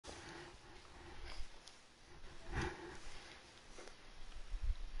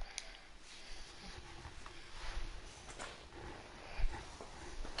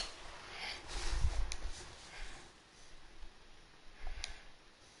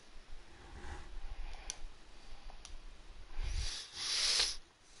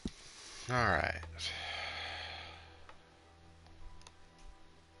Alright.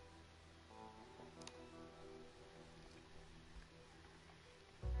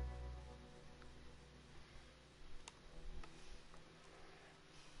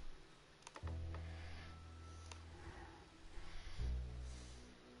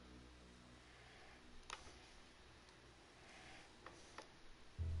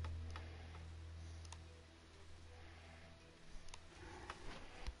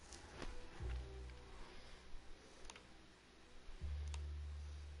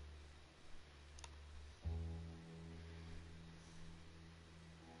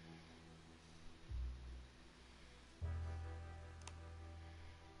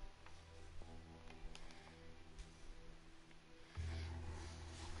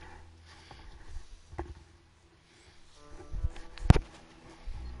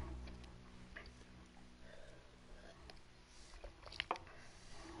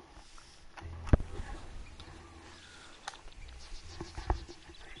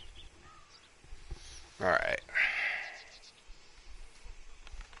 Alright.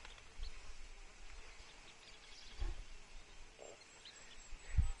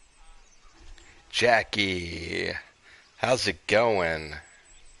 Jackie, how's it going?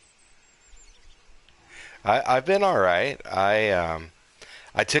 I've been alright. I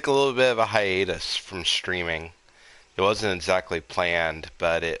took a little bit of a hiatus from streaming. It wasn't exactly planned,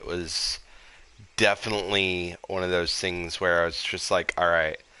 but it was definitely one of those things where I was just like,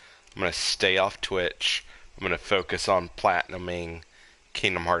 alright, I'm gonna stay off Twitch. I'm gonna focus on platinuming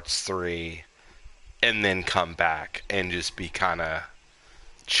Kingdom Hearts 3 and then come back and just be kind of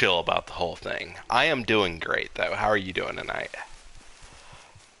chill about the whole thing. I am doing great though. How are you doing tonight?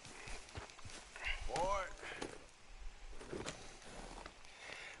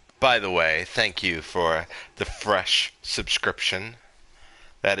 By the way, thank you for the fresh subscription.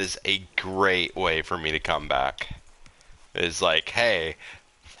 That is a great way for me to come back. It's like, hey,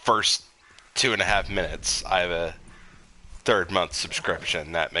 first 2.5 minutes, I have a third month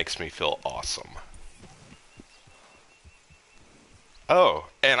subscription. That makes me feel awesome. Oh,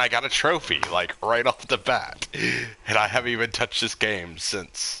 and I got a trophy, like, right off the bat. And I haven't even touched this game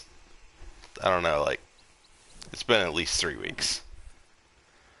since, I don't know, like, it's been at least 3 weeks.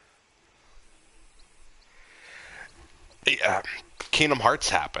 Yeah, Kingdom Hearts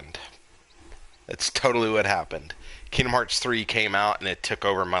happened. That's totally what happened. Kingdom Hearts 3 came out and it took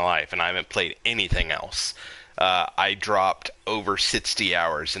over my life, and I haven't played anything else. I dropped over 60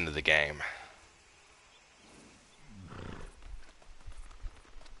 hours into the game.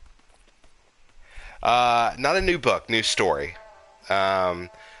 Not a new book, new story. I've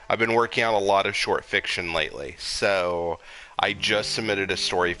been working on a lot of short fiction lately, so I just submitted a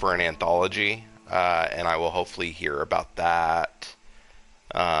story for an anthology, and I will hopefully hear about that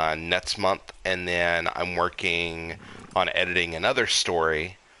next month. And then I'm working on editing another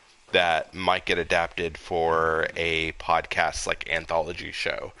story that might get adapted for a podcast like anthology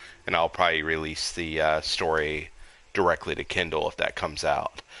show, and I'll probably release the story directly to Kindle if that comes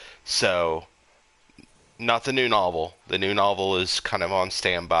out. So not the new novel. The new novel is kind of on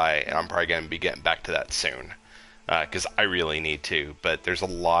standby, and I'm probably going to be getting back to that soon because I really need to. But there's a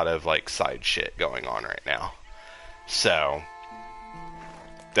lot of like side shit going on right now, so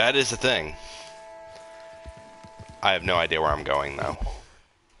that is the thing. I have no idea where I'm going though.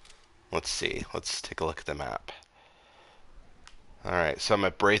 Let's see. Let's take a look at the map. All right, so I'm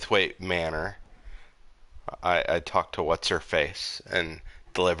at Braithwaite Manor. I talked to what's her face and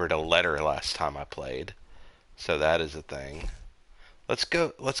delivered a letter last time I played. So that is a thing. Let's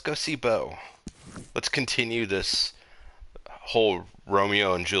go see Bo. Let's continue this whole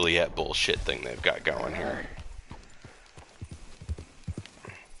Romeo and Juliet bullshit thing they've got going here.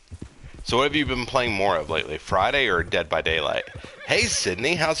 So what have you been playing more of lately? Friday or Dead by Daylight? Hey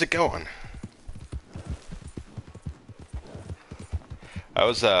Sydney, how's it going?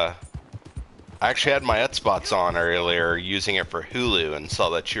 I actually had my Xbox on earlier using it for Hulu and saw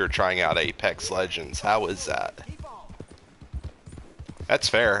that you were trying out Apex Legends. How is that? That's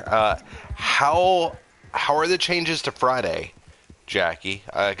fair. How are the changes to Friday, Jackie?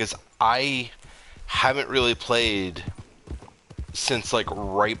 Because I haven't really played since like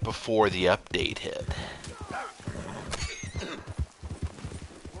right before the update hit.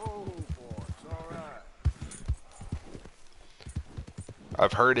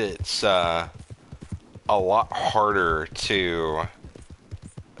 I've heard it's a lot harder to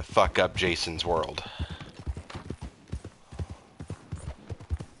fuck up Jason's world.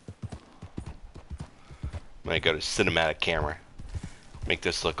 I'm gonna go to cinematic camera. Make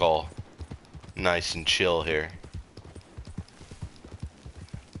this look all nice and chill here.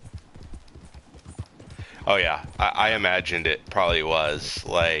 Oh yeah, I imagined it probably was.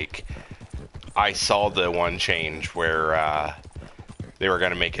 Like, I saw the one change where they were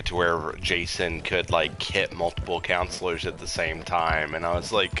going to make it to where Jason could like hit multiple counselors at the same time, and I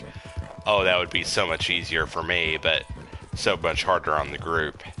was like, oh, that would be so much easier for me, but so much harder on the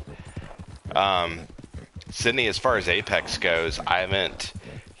group. Sydney, as far as Apex goes, I haven't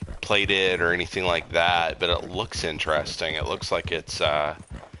played it or anything like that, but it looks interesting. It looks like it's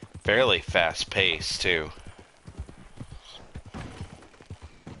fairly fast paced too.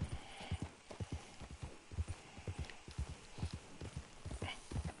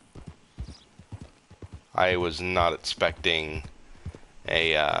 I was not expecting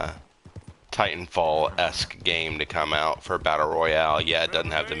a Titanfall-esque game to come out for Battle Royale. Yeah, it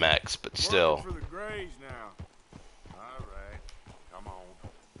doesn't have the mechs, but still. For the Grays now. All right, come on.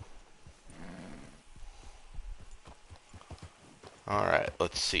 Alright,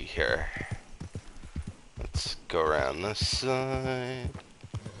 let's see here. Let's go around this side.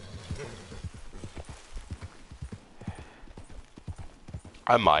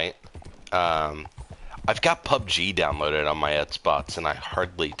 I might. I've got PUBG downloaded on my Xbox and I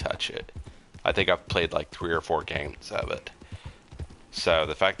hardly touch it. I think I've played like 3 or 4 games of it. So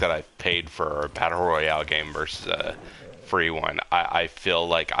the fact that I've paid for a Battle Royale game versus a free one, I feel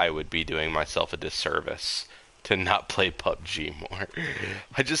like I would be doing myself a disservice to not play PUBG more.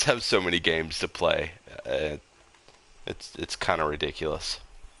 I just have so many games to play. It's kind of ridiculous.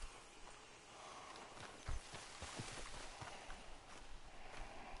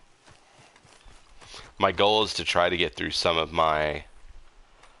 My goal is to try to get through some of my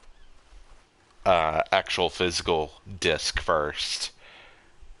actual physical disc first.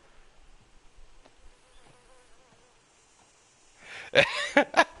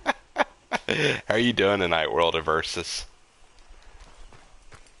 How are you doing tonight, World of Versus?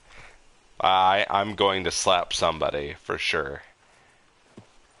 I'm going to slap somebody for sure.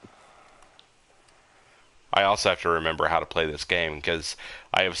 I also have to remember how to play this game because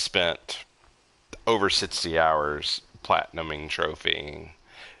I have spent over 60 hours platinuming trophying,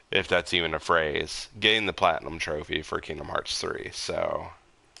 if that's even a phrase, getting the platinum trophy for Kingdom Hearts 3, so...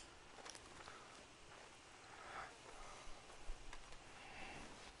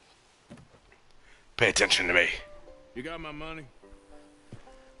 Pay attention to me. You got my money?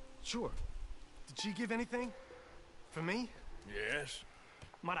 Sure. Did she give anything? For me? Yes.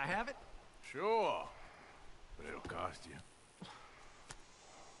 Might I have it? Sure. But it'll cost you.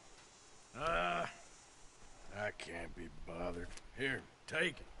 I can't be bothered. Here,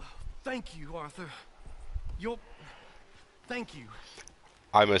 take it. Thank you, Arthur. Thank you.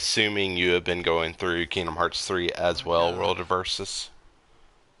 I'm assuming you have been going through Kingdom Hearts 3 as well, World of Versus.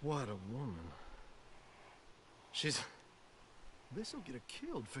 What a woman. This'll get her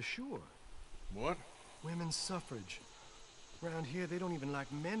killed for sure. What? Women's suffrage. Around here, they don't even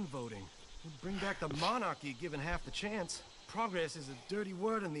like men voting. Would bring back the monarchy given half the chance. Progress is a dirty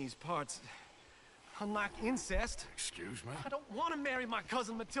word in these parts. Unlike incest. Excuse me? I don't want to marry my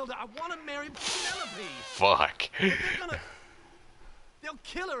cousin Matilda. I want to marry Penelope. Fuck. They'll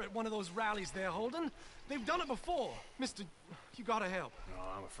kill her at one of those rallies they're holding. They've done it before. Mister, you gotta help. No,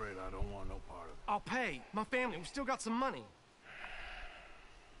 I'm afraid I don't want no part of it. I'll pay. My family, we've still got some money.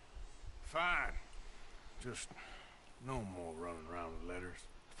 Fine. Just no more running around with letters.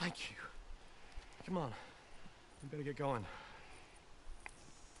 Thank you. Come on. We better get going.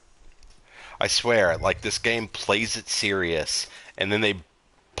 I swear, like, this game plays it serious, and then they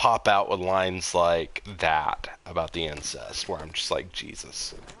pop out with lines like that about the incest, where I'm just like,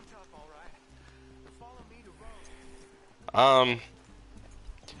 Jesus.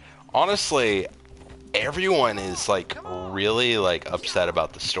 Honestly, everyone is, like, really, like, upset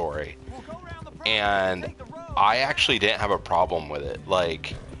about the story. And I actually didn't have a problem with it.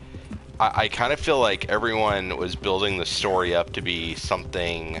 Like, I kind of feel like everyone was building the story up to be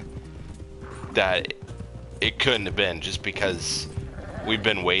something that it couldn't have been, just because we've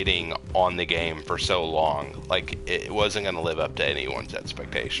been waiting on the game for so long. Like, it wasn't going to live up to anyone's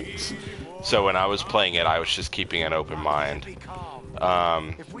expectations. So when I was playing it, I was just keeping an open mind.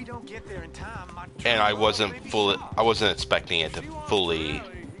 And I wasn't expecting it to fully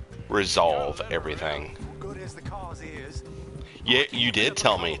resolve everything. Yeah, you did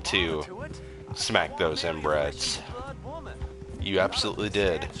tell me to smack those inbreds. You absolutely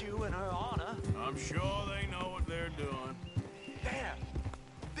did. I'm sure they know what they're doing.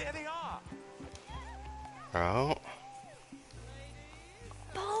 There they are. Oh.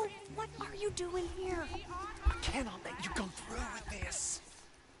 Bo, what are you doing here? I cannot let you go through with this.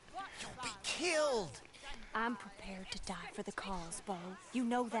 You'll be killed. I'm prepared to die for the cause, Bo. You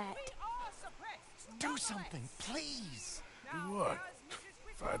know that. Do something, please. Do what?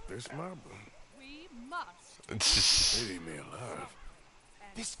 Fight this mob? We must. It's just, Leave me alive.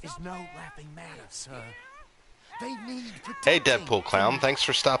 This is no laughing matter, sir. They need protecting. hey, Deadpool Clown, thanks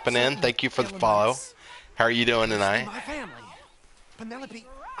for stopping in. Thank you for the follow. How are you doing tonight? My family. Penelope,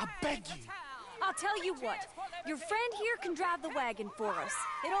 I beg you. I'll tell you what. Your friend here can drive the wagon for us.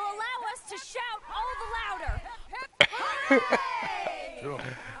 It'll allow us to shout all the louder. Sure.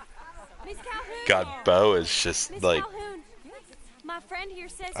 Miss Calhoun. God, Bo is just Miss like, Calhoun. My friend here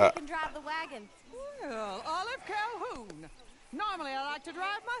says you can drive the wagon. Well, Olive Calhoun. Normally I like to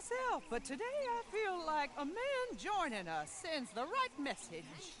drive myself, but today I feel like a man joining us sends the right message.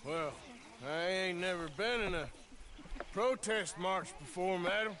 Well, I ain't never been in a protest march before,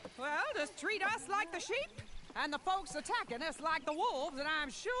 madam. Well, just treat us like the sheep, and the folks attacking us like the wolves, and I'm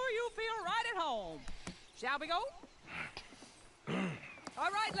sure you'll feel right at home. Shall we go? All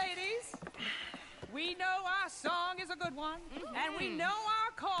right, ladies. We know our song is a good one, and we know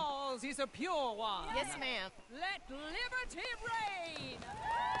our cause is a pure one. Yes, ma'am. Let liberty reign.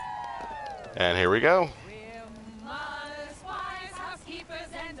 and here we go. We're mothers, wives, housekeepers,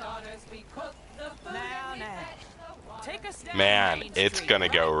 and daughters. We cook the food and we fetch the water. Take us down Man, Main it's Street, gonna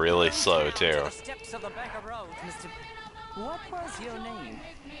go right really down slow, to too. the steps of the Bank of Rhodes, Mr. What was your name?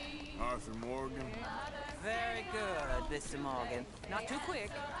 Arthur Morgan. Very good, Mr. Morgan. Not too quick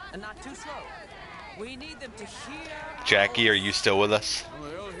and not too slow. We need them to hear. Jackie, are you still with us?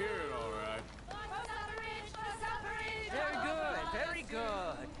 Well, they'll hear it all right. Very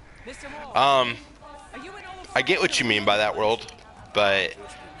good. Mr. Morgan. Um, Are you an old I get what you mean by that, World, but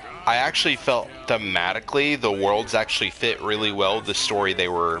I actually felt thematically the worlds actually fit really well with the story they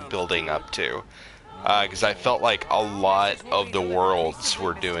were building up to. Because I felt like a lot of the worlds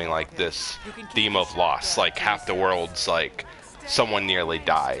were doing like this theme of loss. Like half the worlds, like someone nearly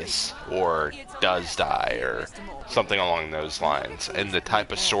dies or does die or something along those lines. And the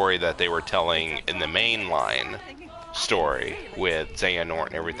type of story that they were telling in the main line story with Xehanort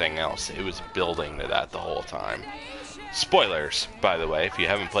and everything else, it was building to that the whole time. Spoilers, by the way, if you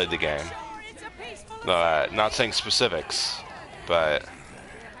haven't played the game. Not saying specifics, but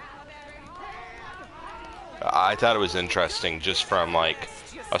I thought it was interesting just from like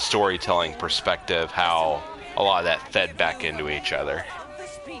a storytelling perspective how a lot of that fed back into each other.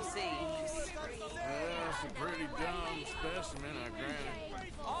 This species. That's a pretty dumb specimen, I grant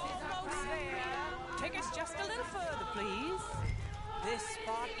it. Almost there. Take us just a little further, please. This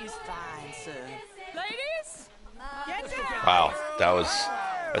spot is fine, sir. Ladies, get down. Wow, that was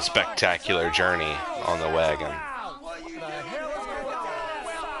a spectacular journey on the wagon.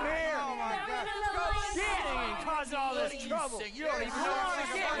 All this trouble. You don't even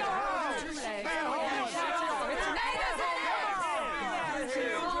know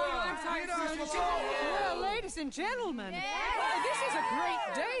Well, ladies and gentlemen, this is a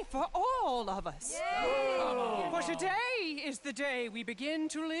great day for all of us. For today is the day we begin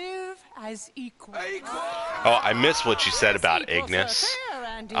to live as equals. Oh, I missed what you said about Ignis.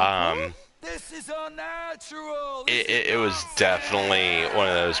 This is unnatural. It was definitely one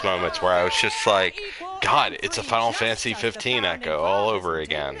of those moments where I was just like, God, it's a Final Fantasy 15 echo all over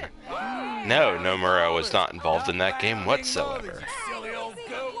again. No, Nomura was not involved in that game whatsoever.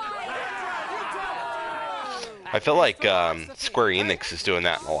 I feel like Square Enix is doing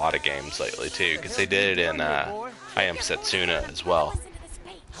that in a lot of games lately too, because they did it in I Am Setsuna as well.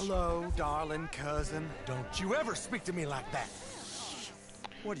 Hello, darling cousin. Don't you ever speak to me like that.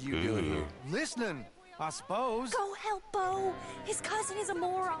 What are you doing here? Listening, I suppose. Go help Bo. His cousin is a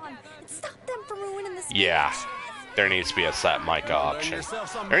moron. And stop them from ruining this. Yeah, there needs to be a set mic option.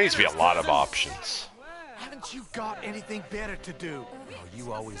 There needs to be a lot of options. Haven't you got anything better to do? Oh,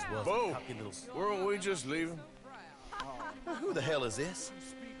 you always was. Bo, weren't we just leaving? Who the hell is this?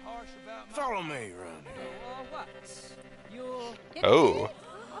 Follow me around here. Oh.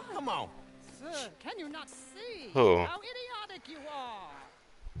 Come on. Sir, can you not see Oh. how idiotic you are?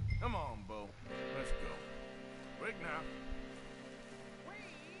 Come on, Bo. Let's go. Quick now.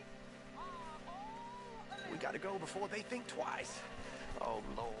 We gotta go before they think twice. Oh,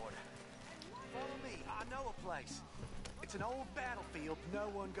 Lord. Follow me. I know a place. It's an old battlefield no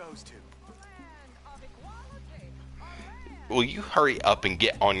one goes to. Will you hurry up and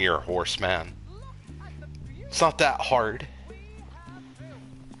get on your horse, man? It's not that hard.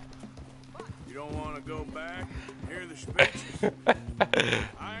 You don't want to go back and hear the speeches?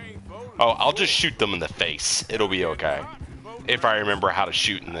 I ain't voting. Oh, I'll just shoot them in the face. It'll be okay. If I remember how to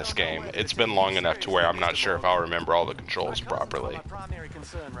shoot in this game. It's been long enough to where I'm not sure if I'll remember all the controls properly. My primary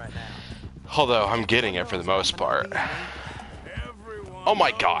concern right now. Although I'm getting it for the most part. Everyone Oh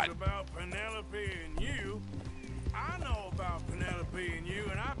my knows God. about Penelope and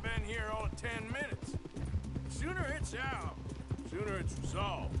out. Sooner it's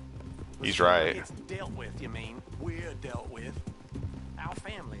resolved. He's Sooner right. It's dealt with, you mean? We're dealt with. Our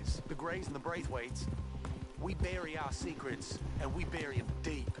families, the Greys and the Braithwaites, we bury our secrets, and we bury them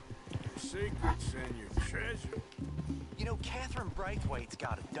deep. Your secrets and your treasure. You know, Catherine Braithwaite's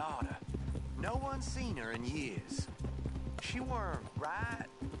got a daughter. No one's seen her in years. She weren't right,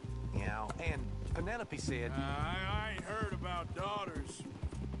 you know, and Penelope said... I ain't heard about daughters.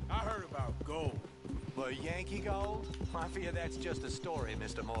 I heard about gold. But Yankee gold? I fear that's just a story,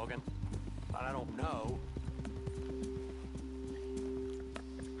 Mr. Morgan. But I don't know.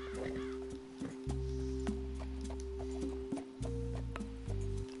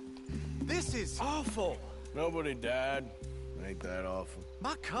 This is awful. Nobody died. Ain't that awful?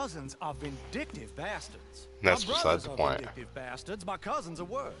 My cousins are vindictive bastards. That's My beside brothers the are point. vindictive bastards. My cousins are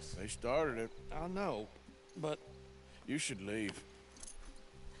worse. They started it. I know, but You should leave.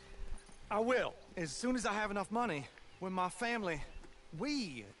 I will. As soon as I have enough money. When my family...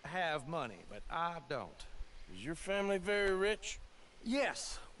 We have money, but I don't. Is your family very rich?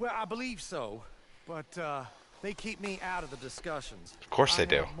 Yes, well, I believe so. But, they keep me out of the discussions. Of course they I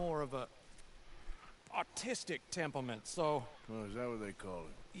do. have more of a... artistic temperament, so... Oh, is that what they call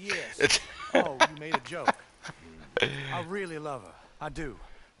it? Yes. Oh, you made a joke. I really love her. I do.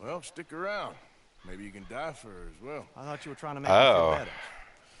 Well, stick around. Maybe you can die for her as well. I thought you were trying to make me feel better.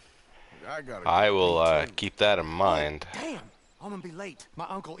 I gotta I go. will Me too. keep that in mind. Damn! I'm gonna be late. My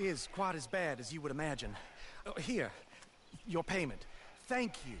uncle is quite as bad as you would imagine. Here, your payment.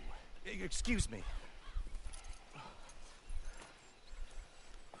 Thank you. Excuse me.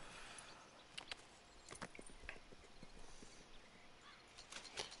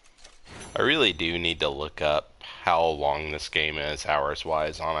 I really do need to look up how long this game is,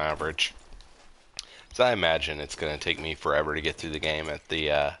 hours-wise, on average. So I imagine it's going to take me forever to get through the game at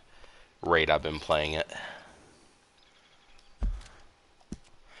the rate I've been playing it.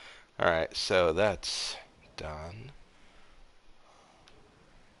 Alright, so that's done.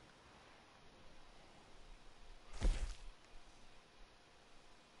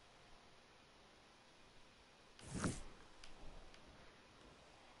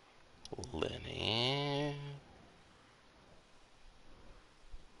 Lenny.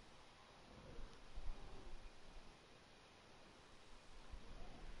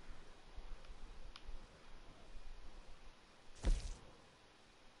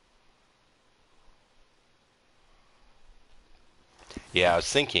 Yeah, I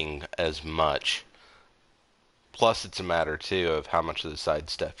was thinking as much. Plus, it's a matter, too, of how much of the side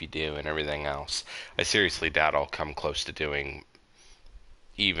stuff you do and everything else. I seriously doubt I'll come close to doing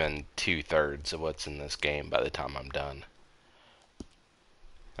even 2/3 of what's in this game by the time I'm done.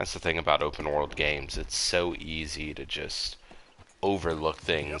 That's the thing about open world games. It's so easy to just overlook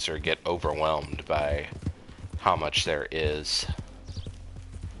things or get overwhelmed by how much there is.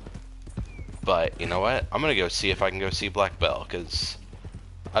 But, you know what? I'm going to go see if I can go see Black Belle, because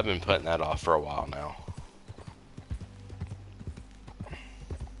I've been putting that off for a while now.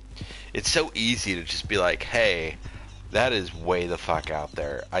 It's so easy to just be like, hey, that is way the fuck out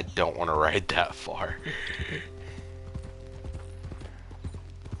there. I don't want to ride that far.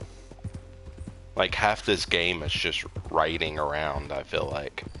 Like, half this game is just riding around, I feel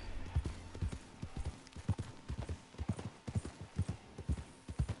like.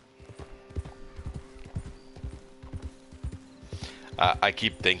 I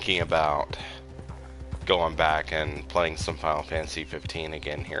keep thinking about going back and playing some Final Fantasy 15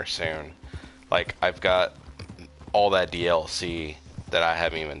 again here soon. Like, I've got all that DLC that I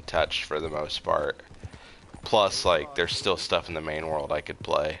haven't even touched for the most part. Plus, like, there's still stuff in the main world I could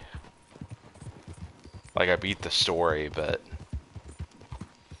play. Like, I beat the story, but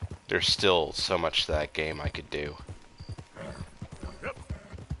there's still so much to that game I could do.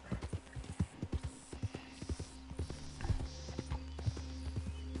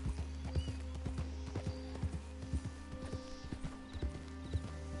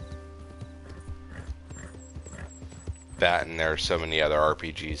 That, and there are so many other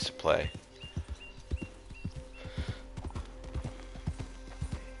RPGs to play.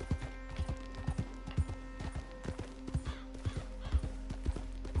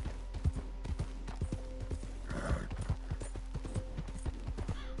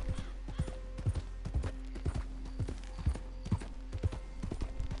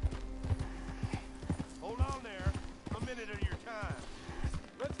 Hold on there. A minute of your time.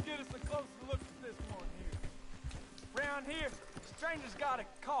 Let's get us a closer look at this one here. Round here, strangers gotta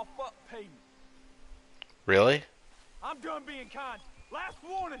cough up payment. Really? I'm done being kind. Last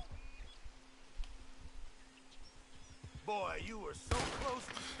warning. Boy, you were so close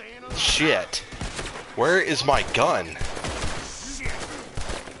to staying alive. Shit. Where is my gun?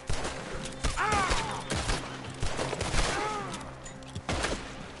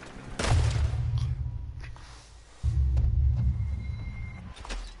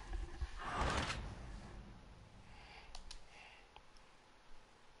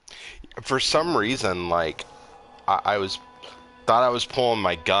 For some reason, like, I thought I was pulling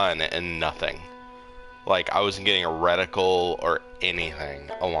my gun and nothing. Like, I wasn't getting a reticle or anything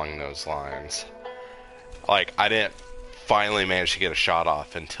along those lines. Like, I didn't finally manage to get a shot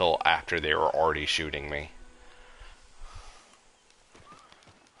off until after they were already shooting me.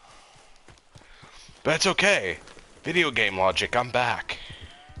 But it's okay. Video game logic, I'm back.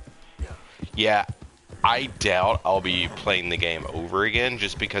 Yeah, I doubt I'll be playing the game over again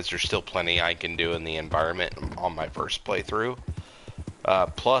just because there's still plenty I can do in the environment on my first playthrough.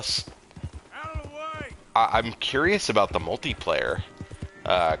 Plus, Out of the way! I'm curious about the multiplayer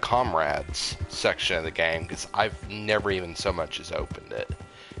comrades section of the game because I've never even so much as opened it.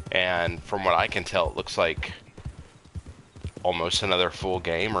 And from what I can tell, it looks like almost another full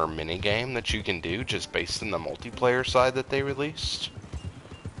game or mini game that you can do just based on the multiplayer side that they released.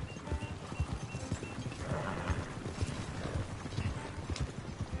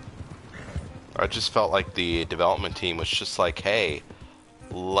 I just felt like the development team was just like, hey,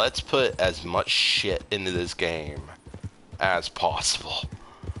 let's put as much shit into this game as possible.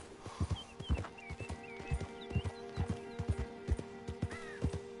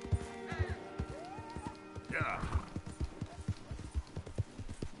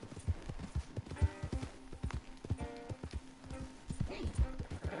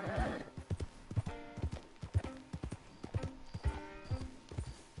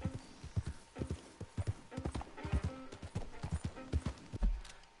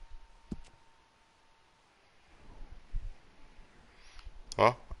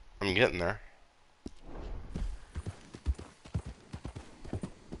 Well, I'm getting there.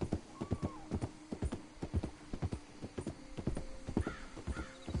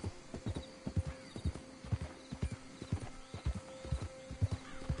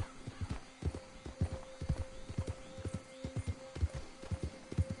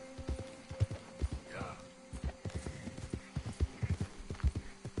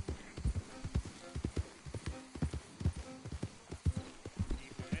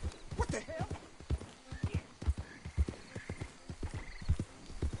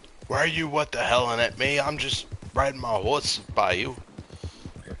 Why are you what the helling at me? I'm just riding my horse by you.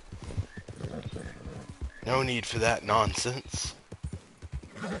 No need for that nonsense.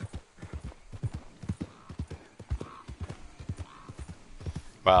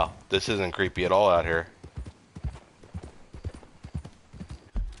 Wow, this isn't creepy at all out here.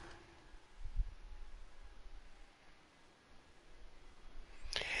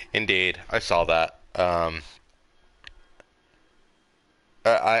 Indeed, I saw that.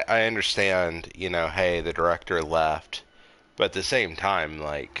 I understand, you know, hey, the director left, but at the same time,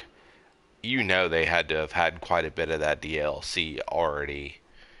 like, you know they had to have had quite a bit of that DLC already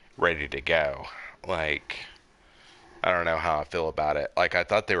ready to go. Like, I don't know how I feel about it. Like, I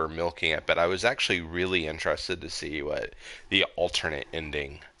thought they were milking it, but I was actually really interested to see what the alternate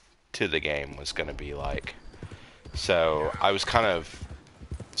ending to the game was going to be like. So, I was kind of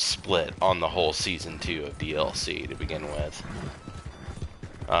split on the whole Season 2 of DLC to begin with.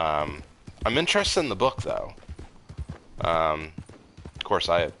 I'm interested in the book, though. Of course,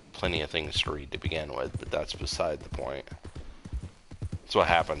 I have plenty of things to read to begin with, but that's beside the point. That's what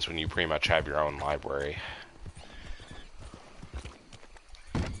happens when you pretty much have your own library.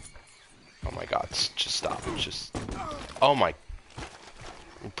 Oh my god, just stop. It's just... Oh my...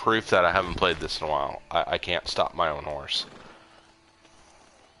 Proof that I haven't played this in a while. I can't stop my own horse.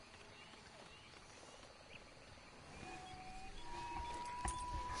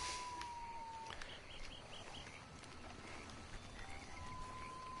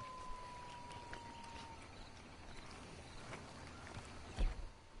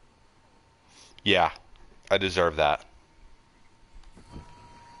 Yeah, I deserve that.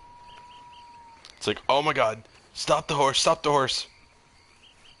 It's like, oh my god, stop the horse, stop the horse.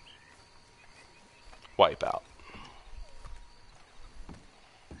 Wipe out.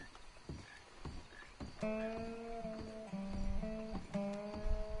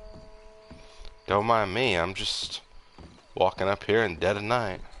 Don't mind me, I'm just walking up here in dead of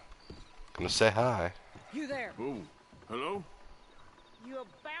night. Gonna say hi. You there? Oh, hello? You a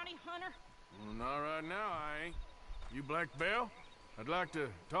bounty hunter? Well, not right now, I ain't. You Black Belle? I'd like to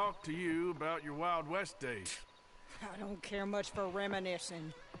talk to you about your Wild West days. I don't care much for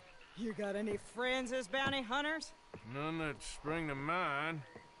reminiscing. You got any friends as bounty hunters? None that spring to mind.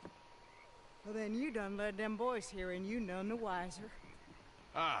 Well, then you done led them boys here and you none the wiser.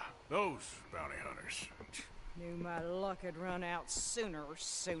 Ah, those bounty hunters. Knew my luck had run out sooner. Well,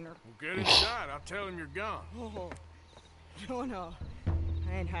 get inside. I'll tell him you're gone. Oh, no.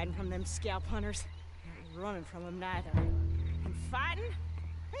 I ain't hiding from them scalp hunters. Not running from them neither. And fighting?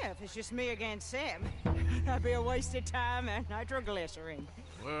 Yeah, if it's just me against Sam, that'd be a wasted time and nitroglycerin.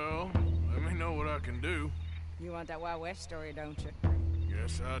 Well, let me know what I can do. You want that Wild West story, don't you?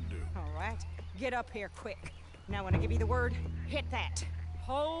 Yes, I do. All right. Get up here quick. Now when I give you the word, hit that.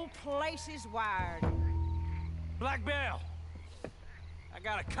 Whole place is wired. Black Belle, I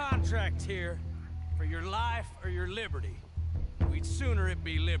got a contract here for your life or your liberty. We'd sooner it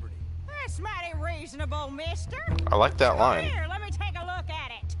be liberty. That's mighty reasonable, mister. I like that line. Here, let me take a look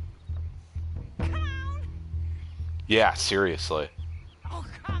at it. Come on. Yeah, seriously. Oh,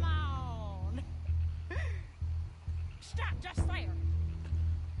 come on. Stop just there.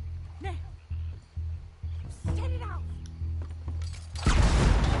 Now, set it off.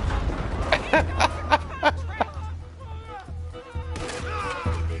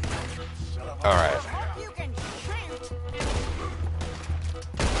 All right. Hope you can shoot.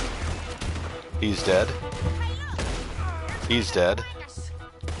 He's dead. Hey, look. He's dead.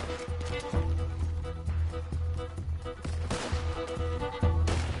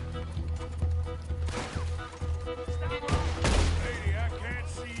 Lady, I can't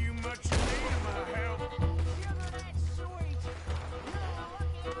see you much in need of my help. Sugar, that's sweet. You're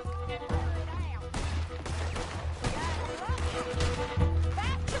lucky I'm only worried out.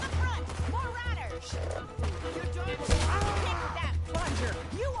 Back to the front. More riders. You don't pick that plunger.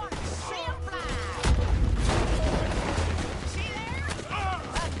 You want to see 'em fly. See there? A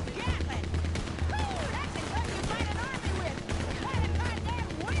Gatling. Ooh, that's the gun you fight an army with. That and my damn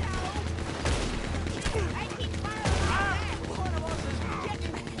widow. I keep firing like that. One of us is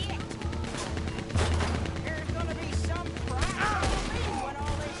getting hit. There's gonna be some price on me when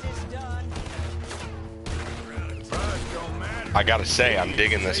all this is done. Price don't matter. I gotta say, I'm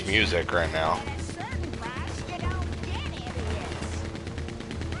digging this music right now. At a certain price, you don't get idiots.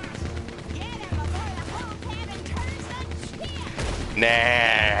 Get him before the whole cabin turns to shit.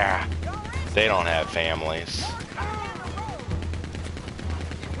 Nah. Don't risk They it. don't have families. More car down the road.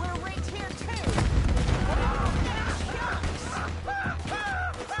 We're right here too. Come on, get our shots.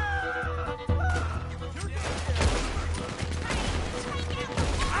 Hey, take out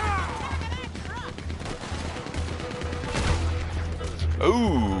the back of that truck.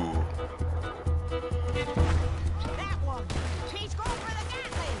 Ooh. That one. She's going for the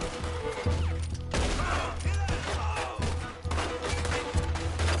Gatling.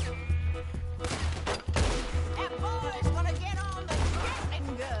 That boy's gonna get on the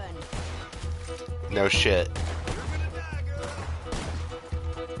Gatling gun. No shit.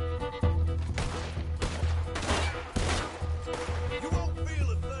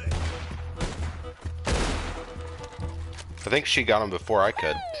 I think she got him before I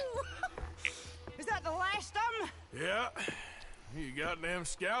could. Is that the last of them? Yeah. You got them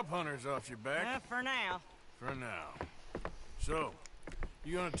scalp hunters off your back. For now. For now. So,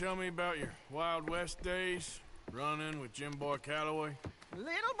 you gonna tell me about your Wild West days? Running with Jim Boy Calloway?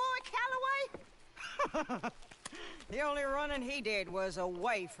 Little boy Calloway? The only running he did was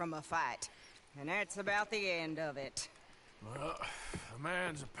away from a fight. And that's about the end of it. Well, the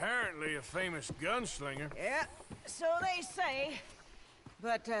man's apparently a famous gunslinger. Yeah, so they say.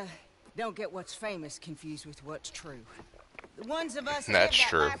 But, don't get what's famous confused with what's true. The ones of us that That's lived that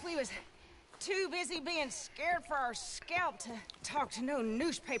true. life, we was too busy being scared for our scalp to talk to no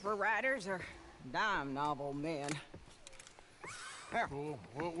newspaper writers or dime novel men. Well,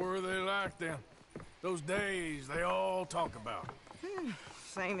 what were they like then? Those days they all talk about.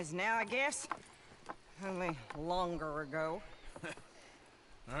 Same as now, I guess. Only longer ago.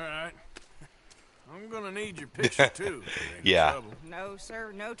 All right. I'm gonna need your picture too. if it ain't Yeah. trouble. No,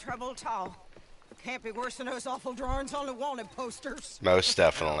 sir, no trouble at all. Can't be worse than those awful drawings on the wanted posters. Most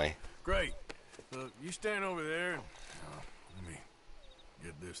definitely. Great. Look, you stand over there and let me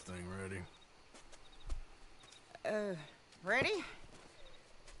get this thing ready. Ready?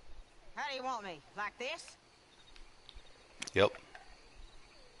 How do you want me? Like this? Yep.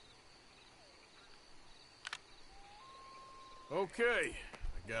 Okay,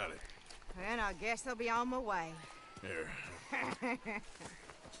 I got it. Then I guess I'll be on my way. Here.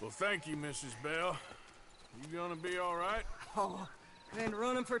 Well, thank you, Mrs. Bell. You gonna be all right? Oh, been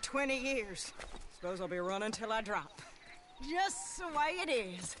running for 20 years. Suppose I'll be running till I drop. Just the way it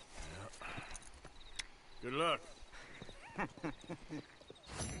is. Good luck.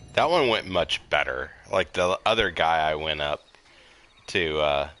 That one went much better. Like the other guy I went up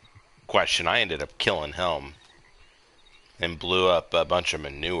to question. I ended up killing him and blew up a bunch of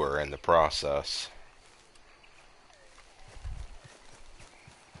manure in the process.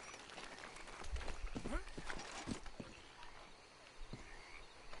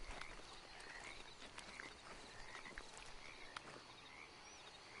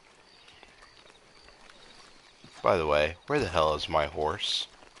 By the way, where the hell is my horse?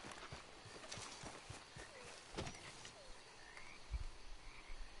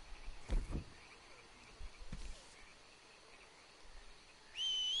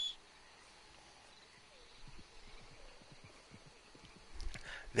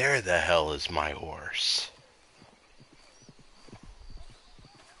 There the hell is my horse.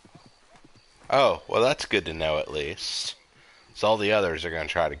 Oh, well that's good to know at least. So all the others are going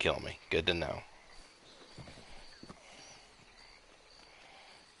to try to kill me. Good to know.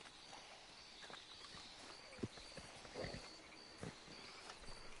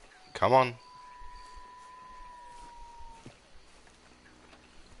 Come on.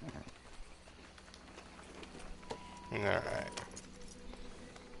 Alright.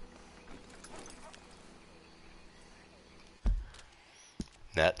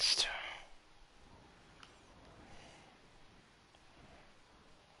 Next.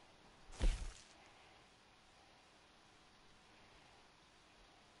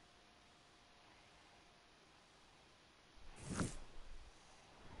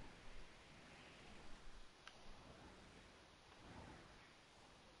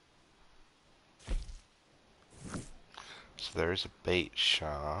 So there's a bait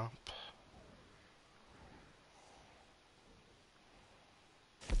shop.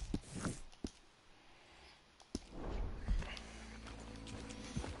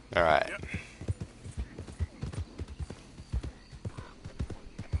 Alright. Yep.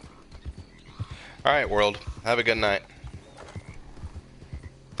 Alright, world. Have a good night.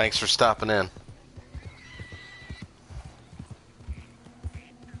 Thanks for stopping in.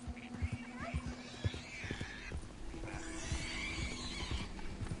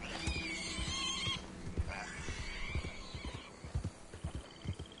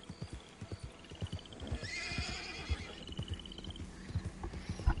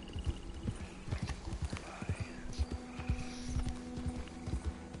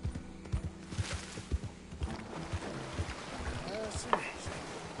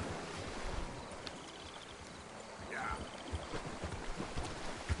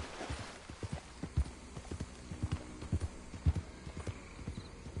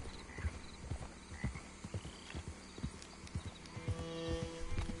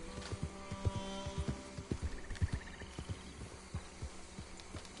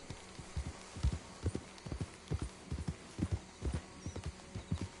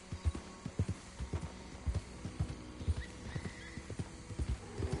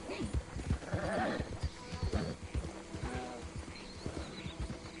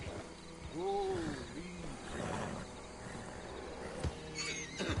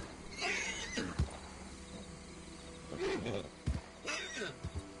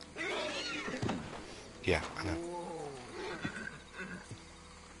 Yeah, I know.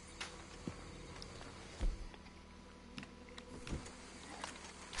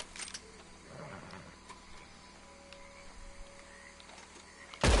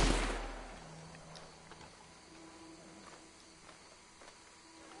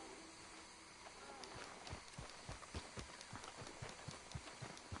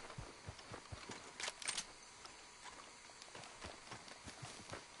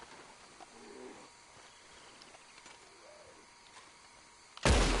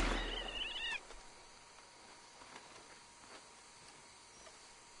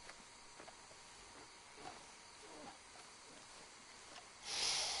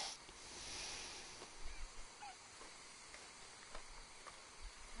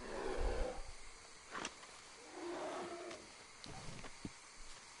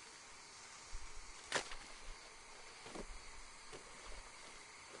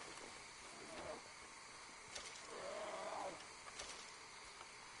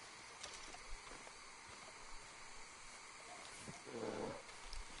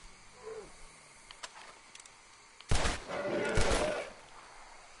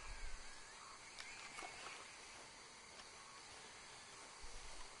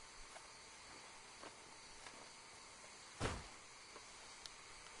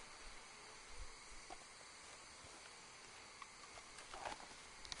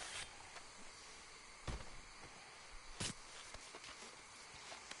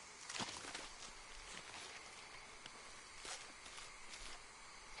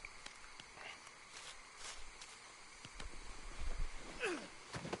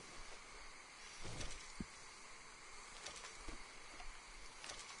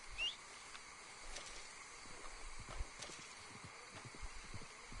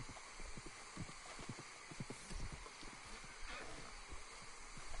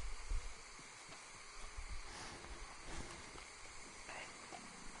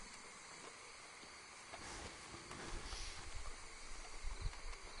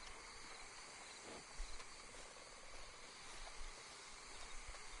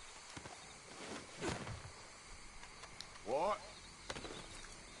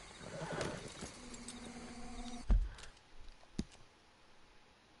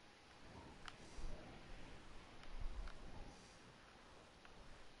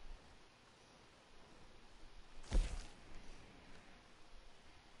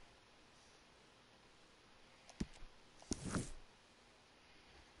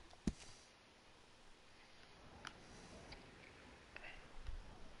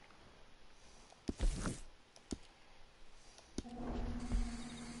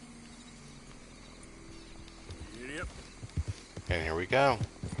 And here we go.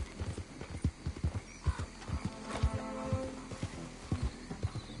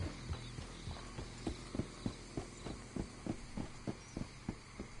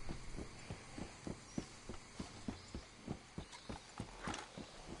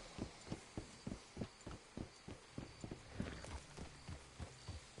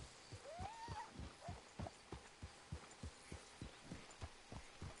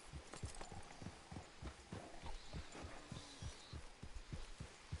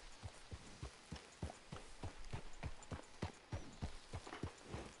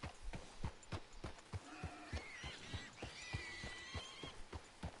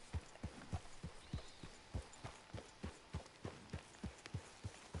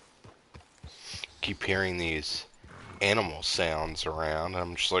 Keep hearing these animal sounds around.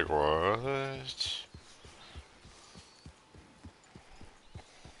 I'm just like, what?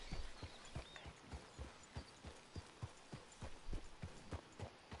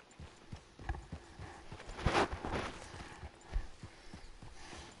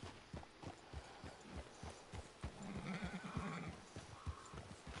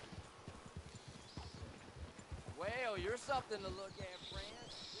 Well, you're something to look at, friend.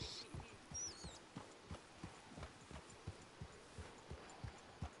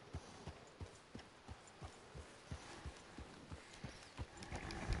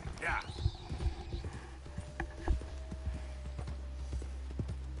 Yeah.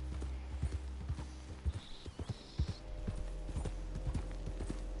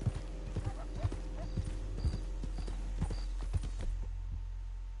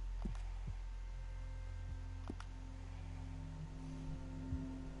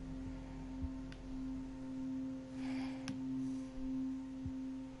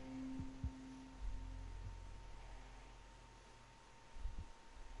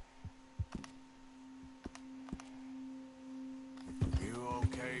 You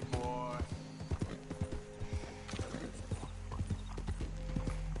okay, boy?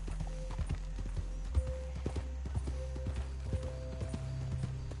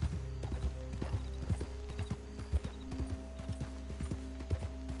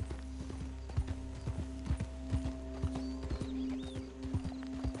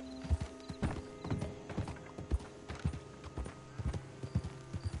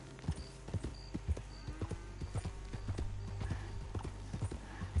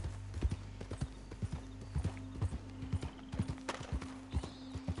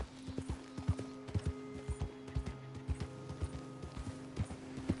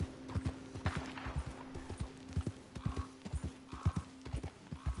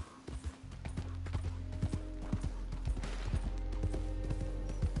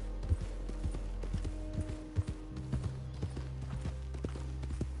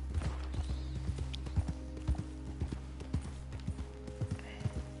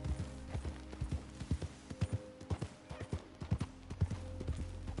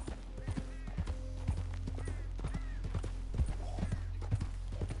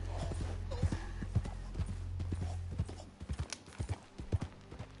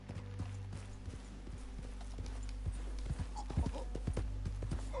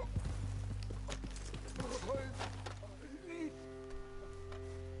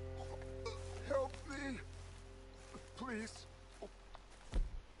 Help me, please.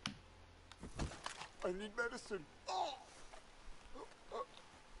 I need medicine.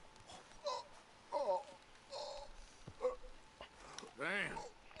 Damn.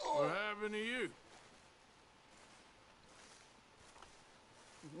 What happened to you?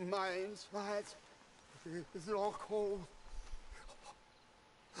 My insides. Is it all cold?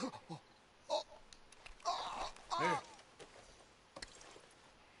 Here.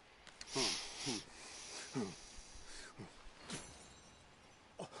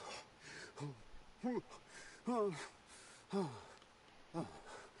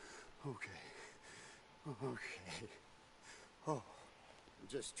 Okay. Okay. Oh,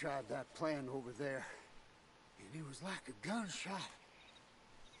 just tried that plan over there, and it was like a gunshot.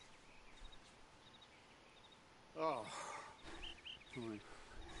 Oh,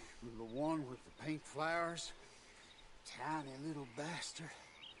 the one with the pink flowers, tiny little bastard.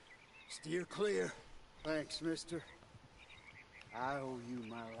 Steer clear. Thanks, mister. I owe you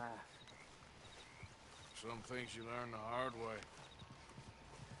my life. Some things you learn the hard way.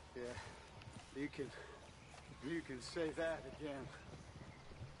 Yeah, you can say that again.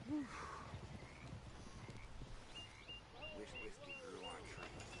 Wish whiskey grew on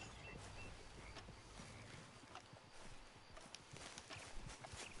trees.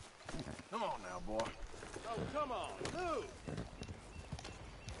 Come on now, boy. Oh, come on, move!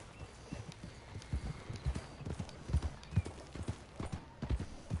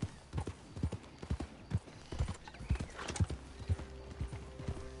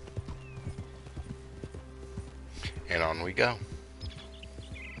 And on we go.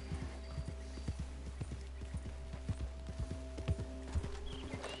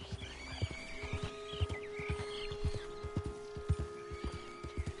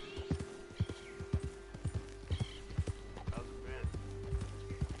 How's it been?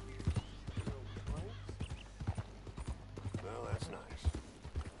 Well, that's nice.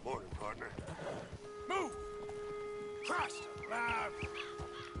 Morning, partner. Move! Christ alive!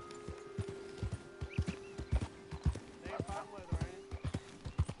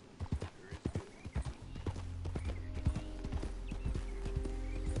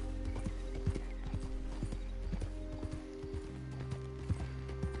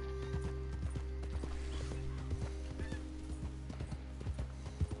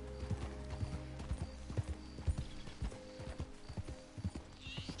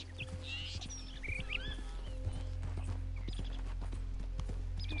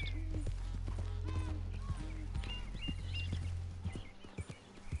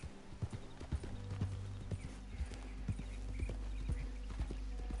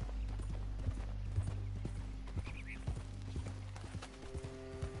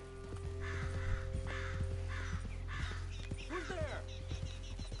 Who's there?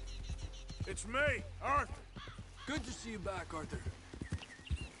 It's me, Arthur. Good to see you back, Arthur.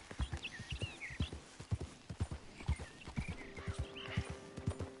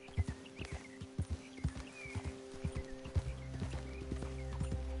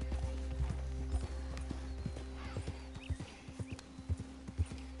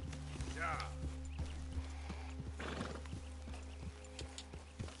 Yeah.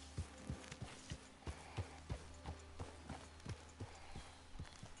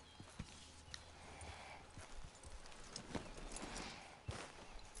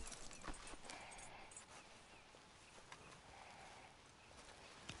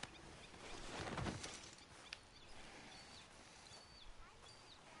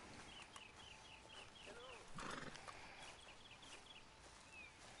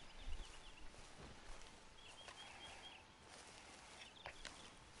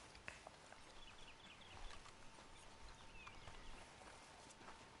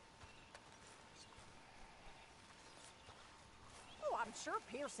 Oh, I'm sure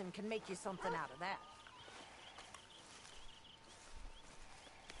Pearson can make you something out of that.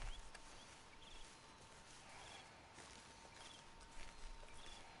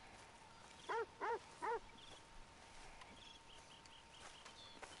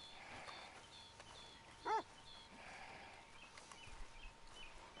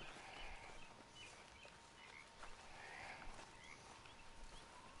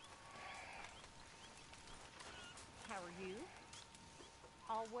 How are you?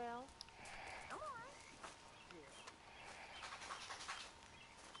 All well? I'm all right.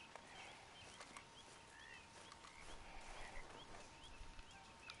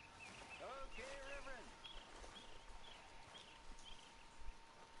 Okay, Reverend.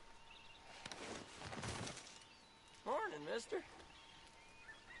 Morning, mister.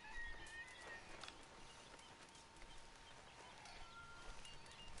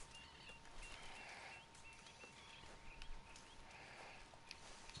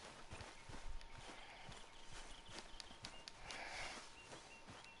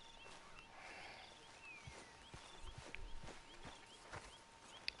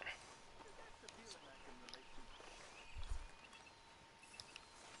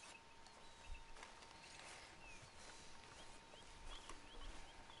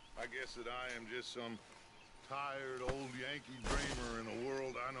 I guess that I am just some tired old Yankee dreamer in a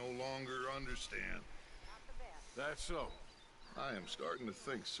world I no longer understand. That's so. I am starting to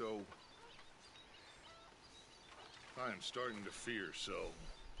think so. I am starting to fear so.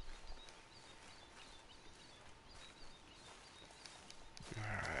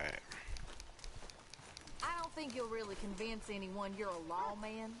 Alright. I don't think you'll really convince anyone you're a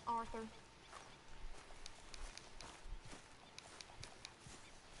lawman, Arthur.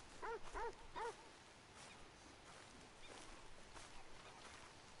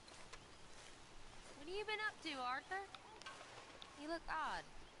 What have you been up to, Arthur? You look odd.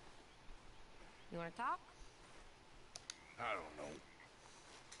 You want to talk? I don't know.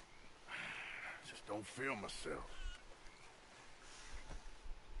 Just don't feel myself.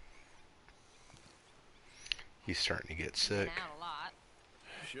 He's starting to get Been sick. out a lot.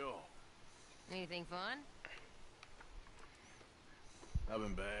 Sure. Anything fun? I've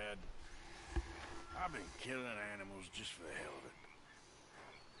been bad. I've been killing animals just for the hell of it.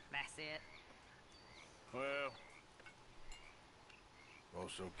 That's it. Well,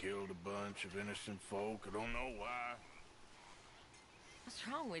 also killed a bunch of innocent folk. I don't know why. What's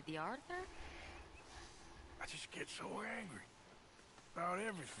wrong with you, Arthur? I just get so angry about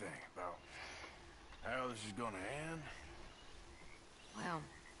everything, about how this is gonna end. Well,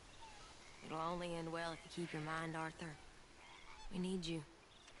 it'll only end well if you keep your mind, Arthur. We need you.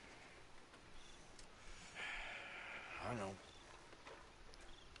 I know.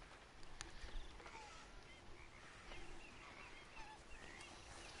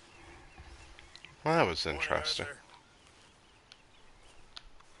 Well, that was interesting. Arthur.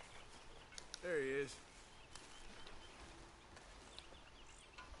 There he is.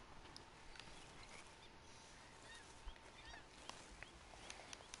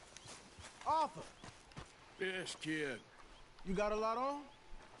 Arthur, Yes, kid. you got a lot on?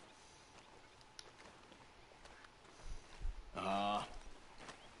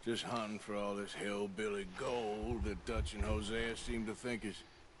 Just hunting for all this hillbilly gold that Dutch and Hosea seem to think is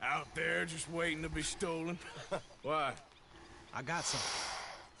out there just waiting to be stolen. Why? I got some.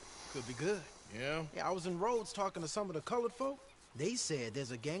 Could be good. Yeah? Yeah, I was in Rhodes talking to some of the colored folk. They said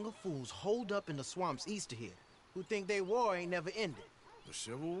there's a gang of fools holed up in the swamps east of here who think their war ain't never ended. The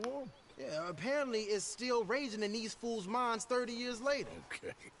Civil War? Yeah, apparently it's still raging in these fools' minds 30 years later.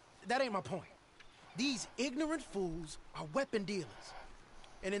 Okay. That ain't my point. These ignorant fools are weapon dealers.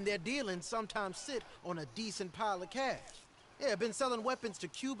 And in their dealings sometimes sit on a decent pile of cash. Yeah, been selling weapons to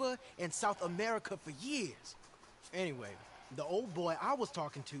Cuba and South America for years. Anyway, the old boy I was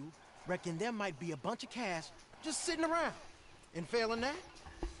talking to reckoned there might be a bunch of cash just sitting around. And failing that,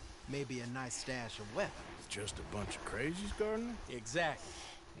 maybe a nice stash of weapons. Just a bunch of crazies, Gardner? Exactly.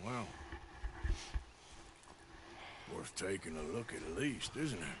 Wow. Worth taking a look at least,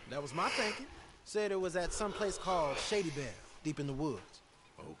 isn't it? That was my thinking. Said it was at some place called Shady Bear, deep in the woods.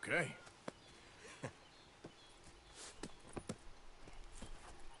 Okay.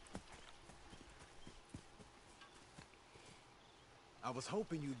 I was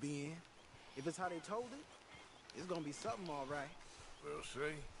hoping you'd be in. If it's how they told it, it's gonna be something all right. We'll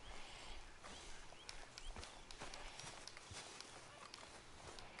see.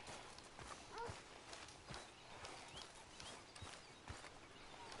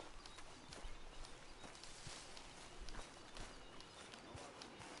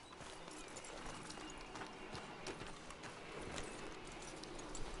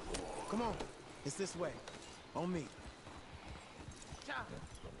 Come on, it's this way. On me.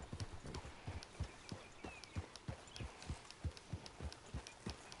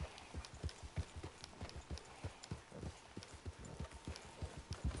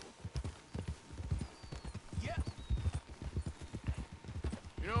 Yeah.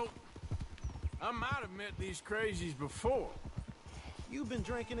 You know, I might have met these crazies before. You been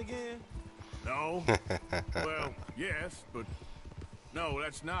drinking again? No. Well, yes, but no,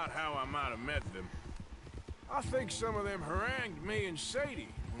 that's not how I might have met them. I think some of them harangued me and Sadie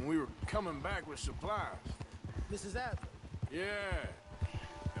when we were coming back with supplies. Mrs. Adler? Yeah.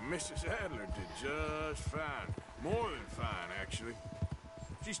 And Mrs. Adler did just fine. More than fine, actually.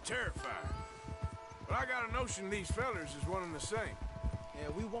 She's terrified. But I got a notion these fellers is one and the same. Yeah,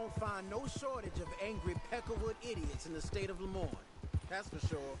 we won't find no shortage of angry Peckerwood idiots in the state of Lemoyne. That's for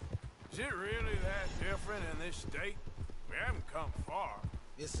sure. Is it really that different in this state? We haven't come far.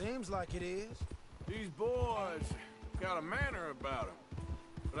 It seems like it is. These boys got a manner about them,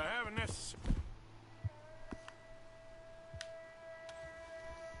 but I haven't necessarily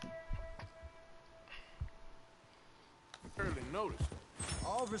noticed.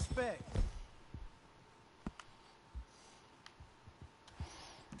 All respect.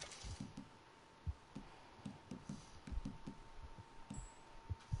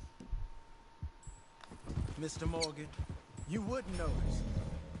 Mr. Morgan, you wouldn't notice.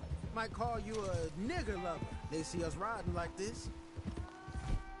 Might call you a nigger lover. They see us riding like this.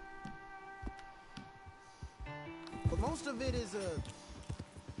 But most of it is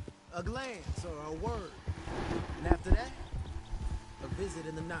a glance or a word. And after that, a visit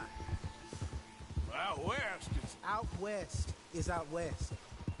in the night. Out west, it's... Out west is out west.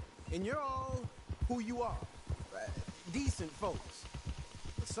 And you're all who you are. Decent folks.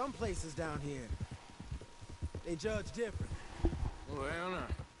 But some places down here, they judge different. Well, now,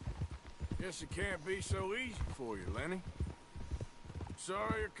 guess it can't be so easy for you, Lenny.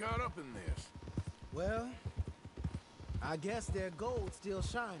 Sorry you're caught up in this. Well, I guess their gold's still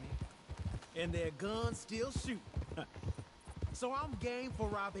shining, and their guns still shoot. So I'm game for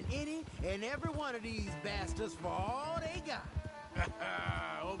robbing any and every one of these bastards for all they got.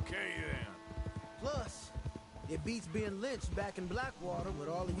 Okay, then. Plus, it beats being lynched back in Blackwater with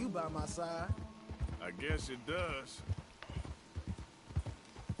all of you by my side. I guess it does.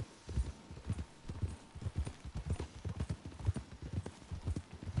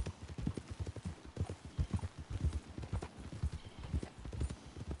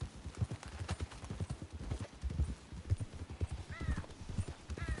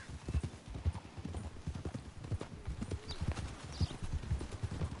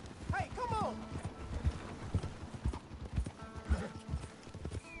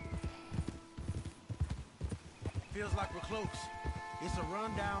 feels like we're close. It's a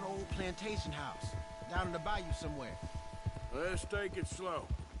rundown old plantation house, down in the bayou somewhere. Let's take it slow.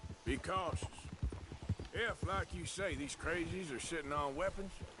 Be cautious. If, like you say, these crazies are sitting on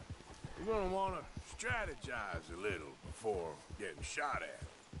weapons, we're gonna want to strategize a little before getting shot at.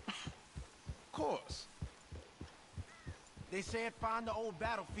 Of course. They said find the old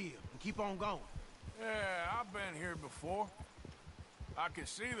battlefield and keep on going. Yeah, I've been here before. I can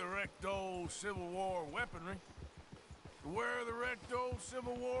see the wrecked old Civil War weaponry. Where are the wrecked old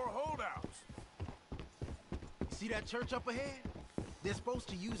Civil War holdouts? See that church up ahead? They're supposed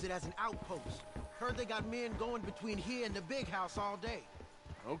to use it as an outpost. Heard they got men going between here and the big house all day.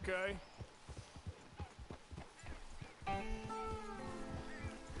 Okay.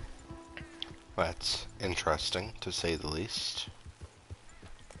 That's interesting, to say the least.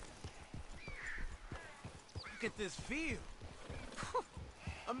 Look at this field.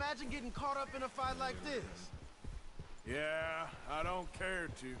 Imagine getting caught up in a fight like this. Yeah, I don't care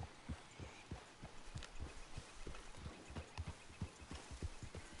to.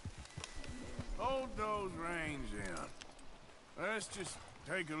 Hold those reins in. Let's just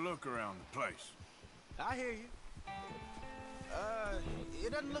take a look around the place. I hear you.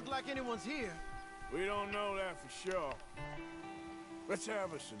 It doesn't look like anyone's here. We don't know that for sure. Let's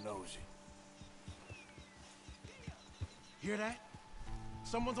have us a nosy. Hear that?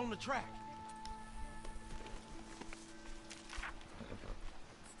 Someone's on the track.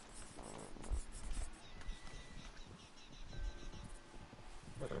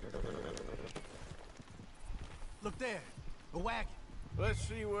 Look there, a wagon. Let's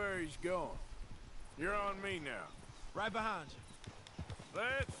see where he's going. You're on me now. Right behind you.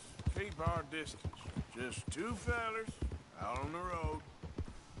 Let's keep our distance. Just two fellers out on the road.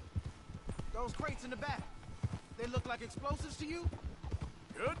 Those crates in the back, they look like explosives to you?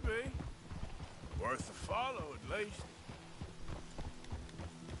 Could be. Worth a follow, at least.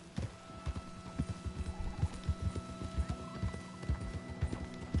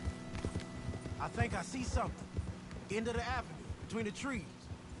 I think I see something. End of the avenue, between the trees.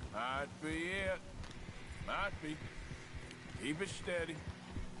 Might be it. Might be. Keep it steady.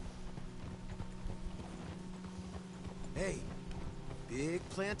 Hey, big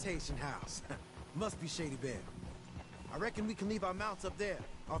plantation house. Must be Shady Bear. I reckon we can leave our mounts up there,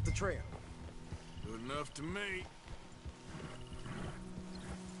 off the trail. Good enough to me.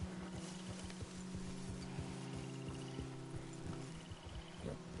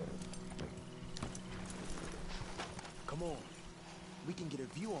 Come on. We can get a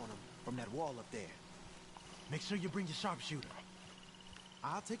view on them from that wall up there. Make sure you bring your sharpshooter.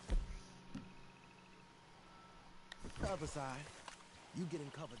 I'll take the other side. You get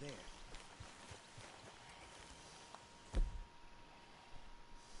in cover there.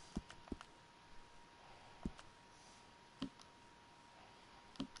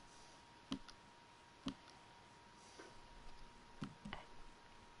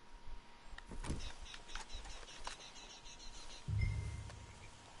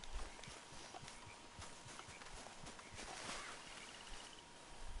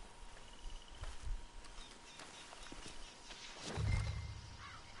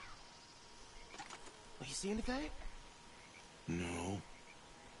 You see anything? No.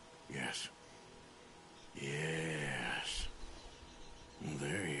 Yes. Yes. Well,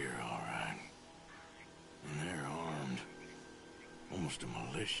 they're here, all right. And they're armed. Almost a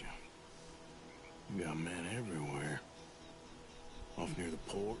militia. You got men everywhere. Off near the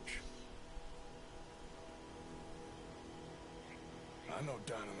porch. I know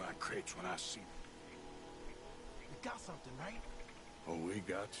dynamite crates when I see them. We got something, right? Oh, we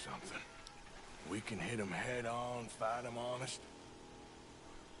got something. We can hit them head on, fight them honest.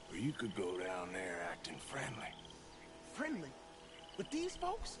 Or you could go down there acting friendly. Friendly? With these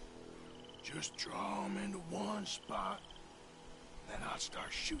folks? Just draw them into one spot, then I'll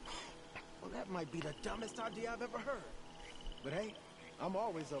start shooting. Well, that might be the dumbest idea I've ever heard. But hey, I'm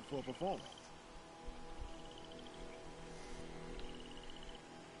always up for a performance.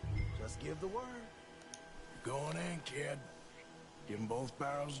 Just give the word. Going in, kid. Give them both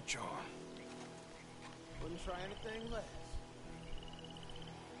barrels a charm. Wouldn't try anything less.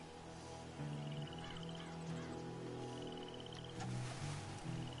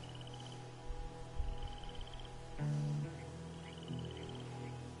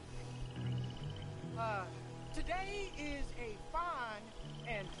 Today is a fine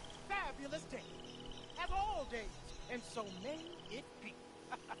and fabulous day, as all days, and so may it be.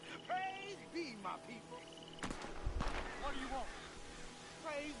 Praise be, my people. What do you want?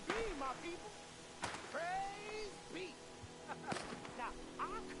 Praise be, my people. Praise be. Now,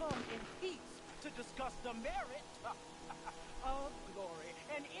 I come in peace to discuss the merit of glory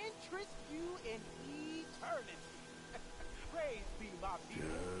and interest you in eternity. Praise be my people.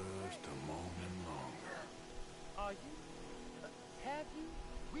 Just a moment longer. Are you? Have you?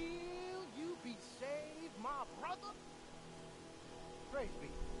 Will you be saved, my brother? Praise be.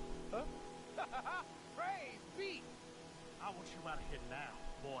 Huh? Praise be. I want you out of here now,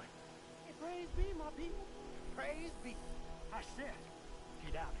 boy. Hey, praise be, my people. Praise be. I said,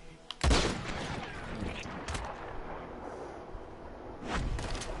 get out of here.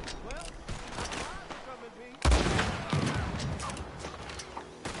 Well, mine's coming, be.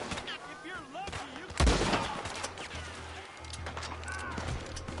 If you're lucky, you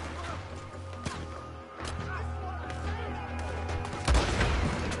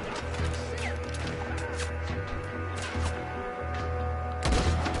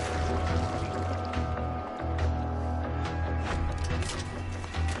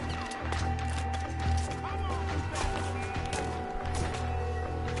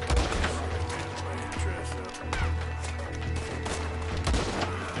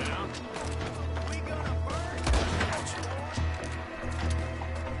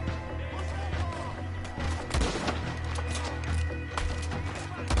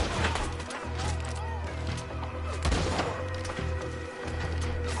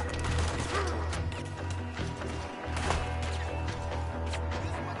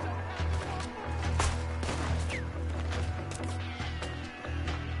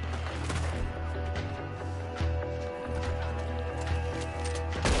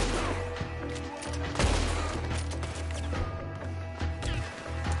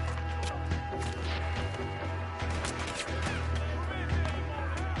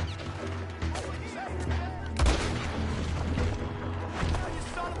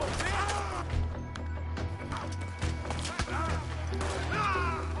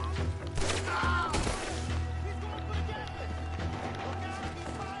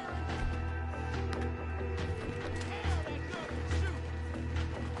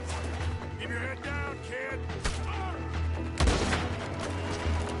Keep your head down, kid.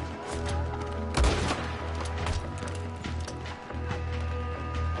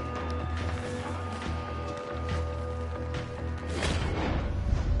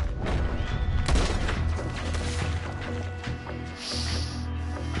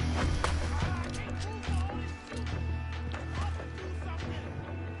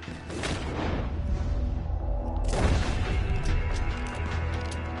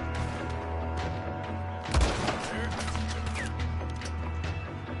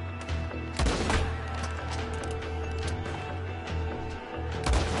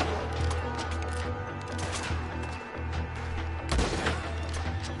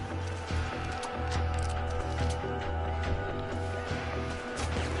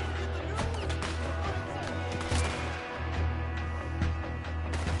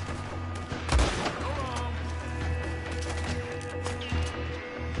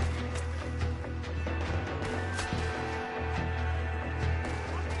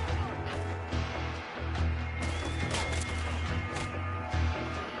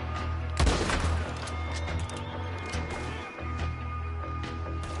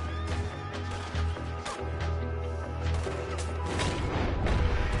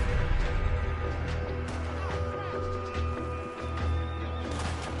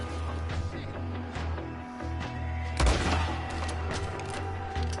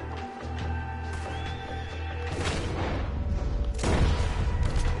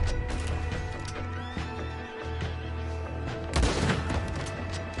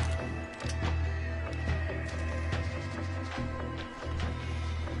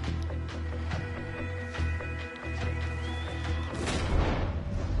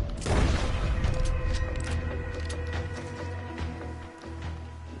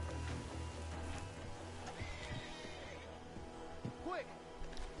 Quick!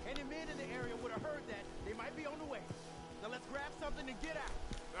 Any men in the area would have heard that. They might be on the way. Now let's grab something and get out.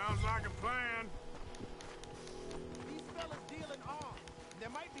 Sounds like a plan. These fellas dealing arms. There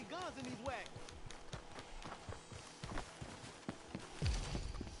might be guns in these wagons.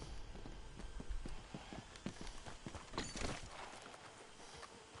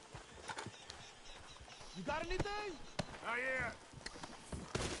 You got anything? Not yet.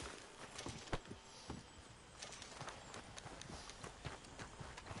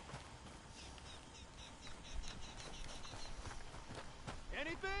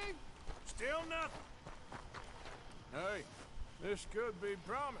 Anything? Still nothing. Hey, this could be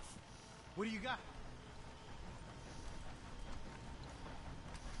promise. What do you got?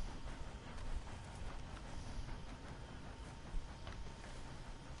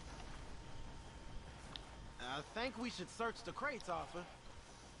 think we should search the crates, Arthur.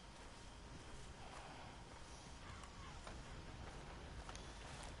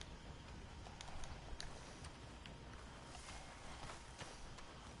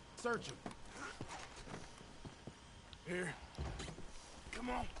 Search them. Here. Come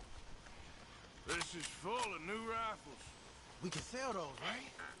on. This is full of new rifles. We can sell those,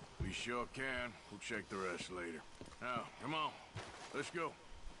 right? We sure can. We'll check the rest later. Now, come on. Let's go.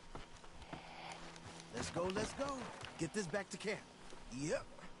 Let's go, let's go. Get this back to camp. Yep.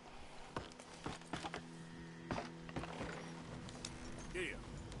 Here.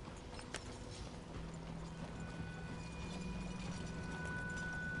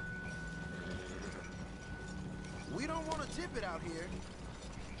 We don't want to tip it out here.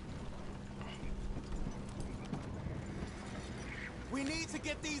 We need to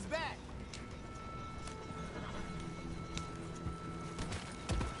get these back.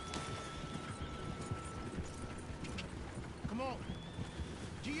 Come on.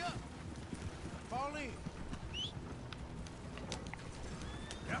 G up. Fall in.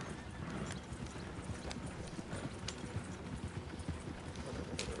 Yep.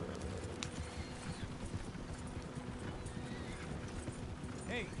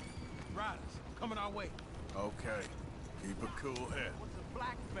 Hey, riders, coming our way. Okay. Keep a cool head. What's a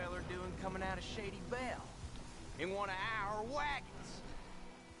black feller doing coming out of Shady Belle? In one of our wagons?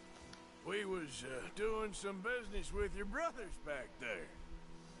 We was doing some business with your brothers back there.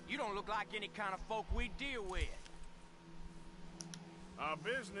 You don't look like any kind of folk we deal with. Our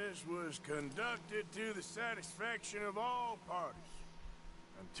business was conducted to the satisfaction of all parties.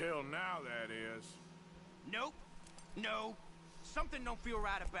 Until now, that is. Nope. No. Something don't feel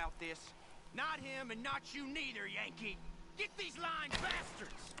right about this. Not him and not you neither, Yankee. Get these lines,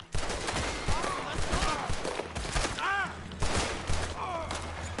 bastards!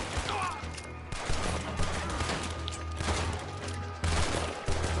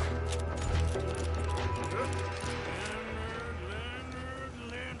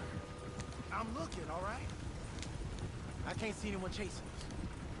 Leonard. I'm looking, all right? I can't see anyone chasing us.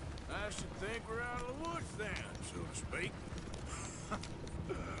 I should think we're out of the woods then, so to speak.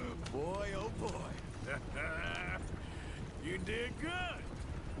 Boy, oh boy. You did good.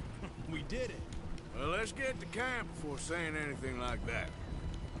 We did it. Well, let's get to camp before saying anything like that.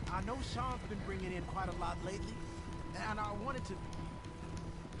 I know Sean's been bringing in quite a lot lately, and I wanted to...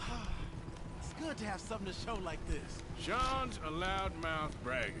 It's good to have something to show like this. Sean's a loudmouth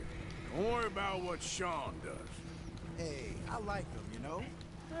bragger. Don't worry about what Sean does. Hey, I like him, you know?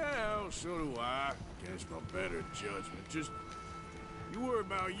 Well, so do I. Against my better judgment. Just, you worry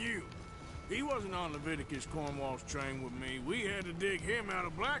about you. He wasn't on Leviticus Cornwall's train with me. We had to dig him out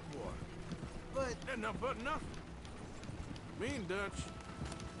of Blackwater. But... But nothing. Me and Dutch,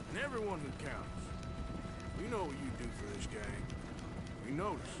 and everyone who counts. We know what you do for this gang. We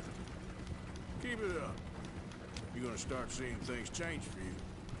notice. Keep it up. You're gonna start seeing things change for you.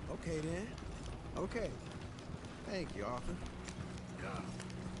 Okay, then. Okay. Thank you, Arthur. Yeah.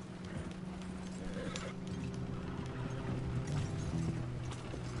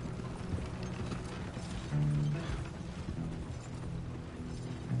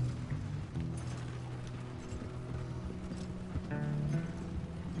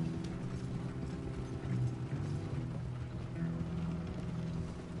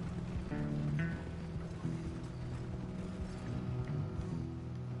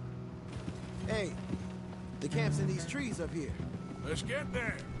 Hey, the camp's in these trees up here. Let's get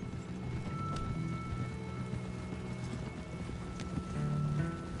there.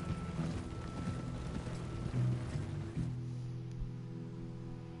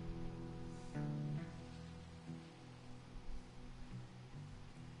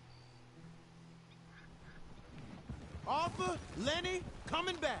 Arthur, Lenny,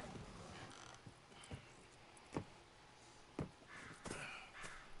 coming back.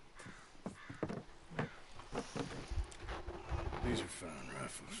 These are fine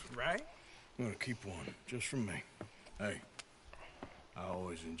rifles. Right? I'm gonna keep one, just for me. Hey, I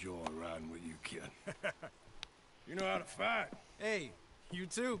always enjoy riding with you, kid. You know how to fight. Hey, you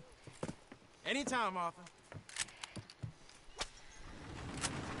too. Anytime, Arthur.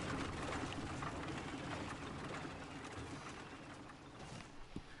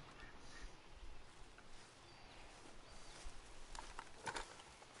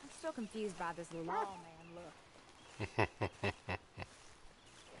 I'm still confused by this lawman look.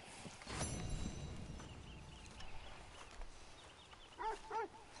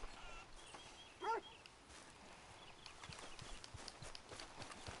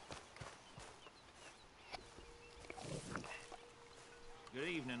 Good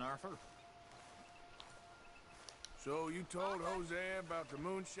evening, Arthur. So you told Hosea about the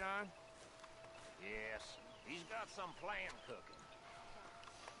moonshine? Yes, he's got some plan cooking.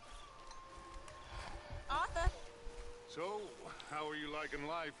 Arthur! So, how are you liking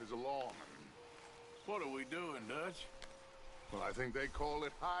life as a lawman? What are we doing, Dutch? Well, I think they call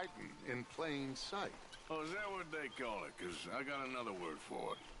it hiding in plain sight. Oh, is that what they call it? Because I got another word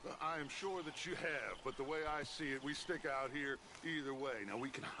for it. I am sure that you have, but the way I see it, we stick out here either way. Now, we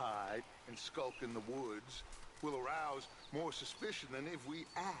can hide and skulk in the woods. We'll arouse more suspicion than if we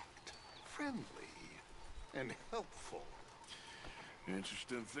act friendly and helpful.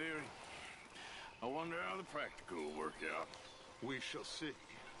 Interesting theory. I wonder how the practical will work out. We shall see.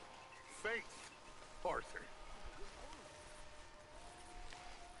 Faith, Arthur.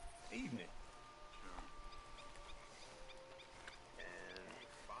 Evening. And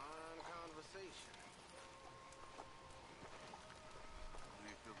fine conversation. Do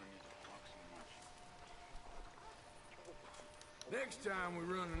you feel the need to talk so much? Next time we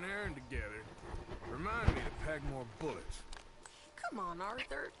run an errand together, remind me to pack more bullets. Come on,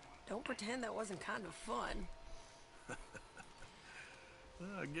 Arthur. Don't pretend that wasn't kind of fun.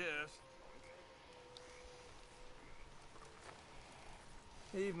 I guess.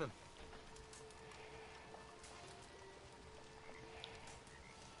 Evening.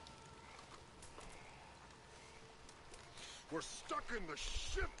 We're stuck in the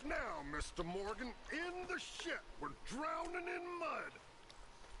shit now, Mr. Morgan. In the shit. We're drowning in mud.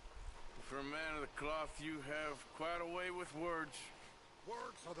 For a man of the cloth, you have quite a way with words.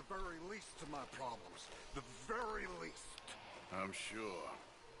 Words are the very least of my problems. The very least. I'm sure.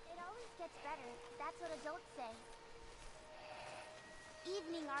 It always gets better. That's what adults say.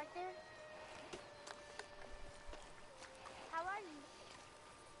 Evening, Arthur. How are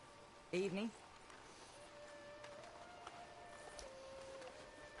you? Evening.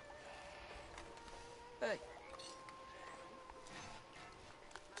 Hey.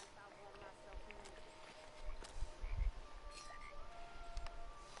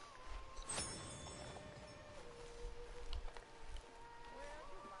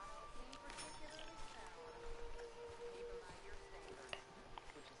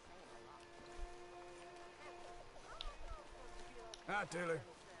 Hi, Taylor.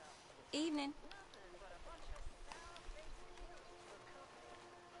 Evening.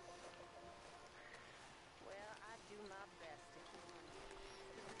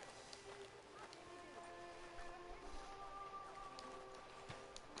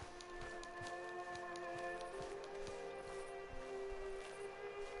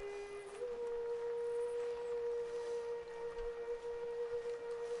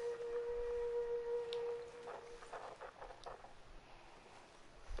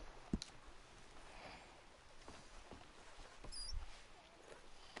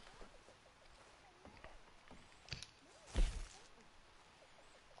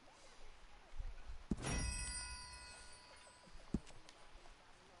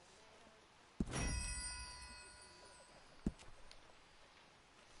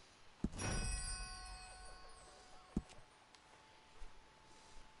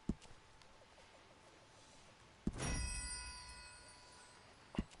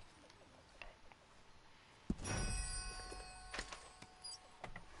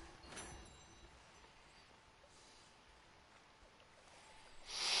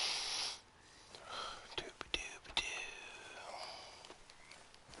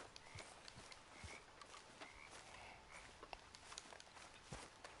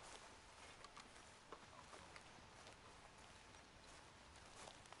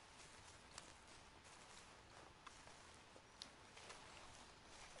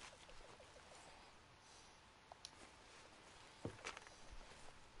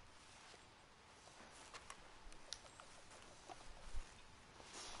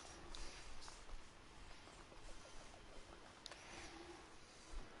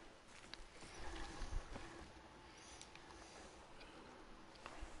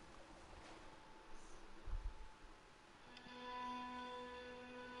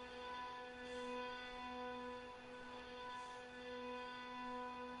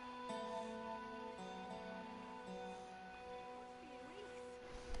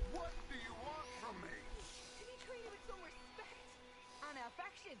 What do you want from me? To be treated with some respect and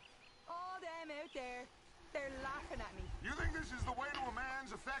affection. All them out there, they're laughing at me. You think this is the way to a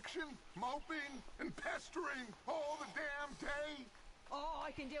man's affection? Moping and pestering all the damn day? Oh,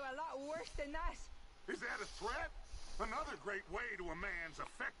 I can do a lot worse than that. Is that a threat? Another great way to a man's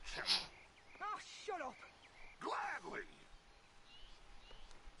affection. Oh, shut up. Gladly.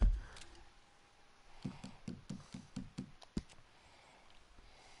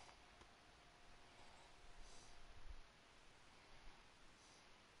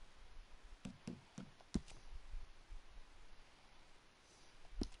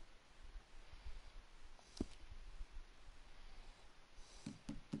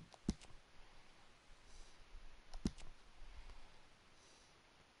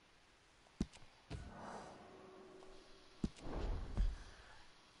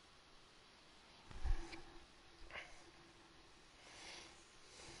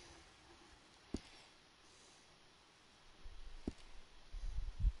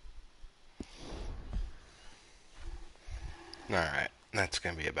 Alright, that's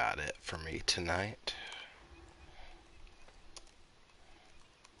going to be about it for me tonight.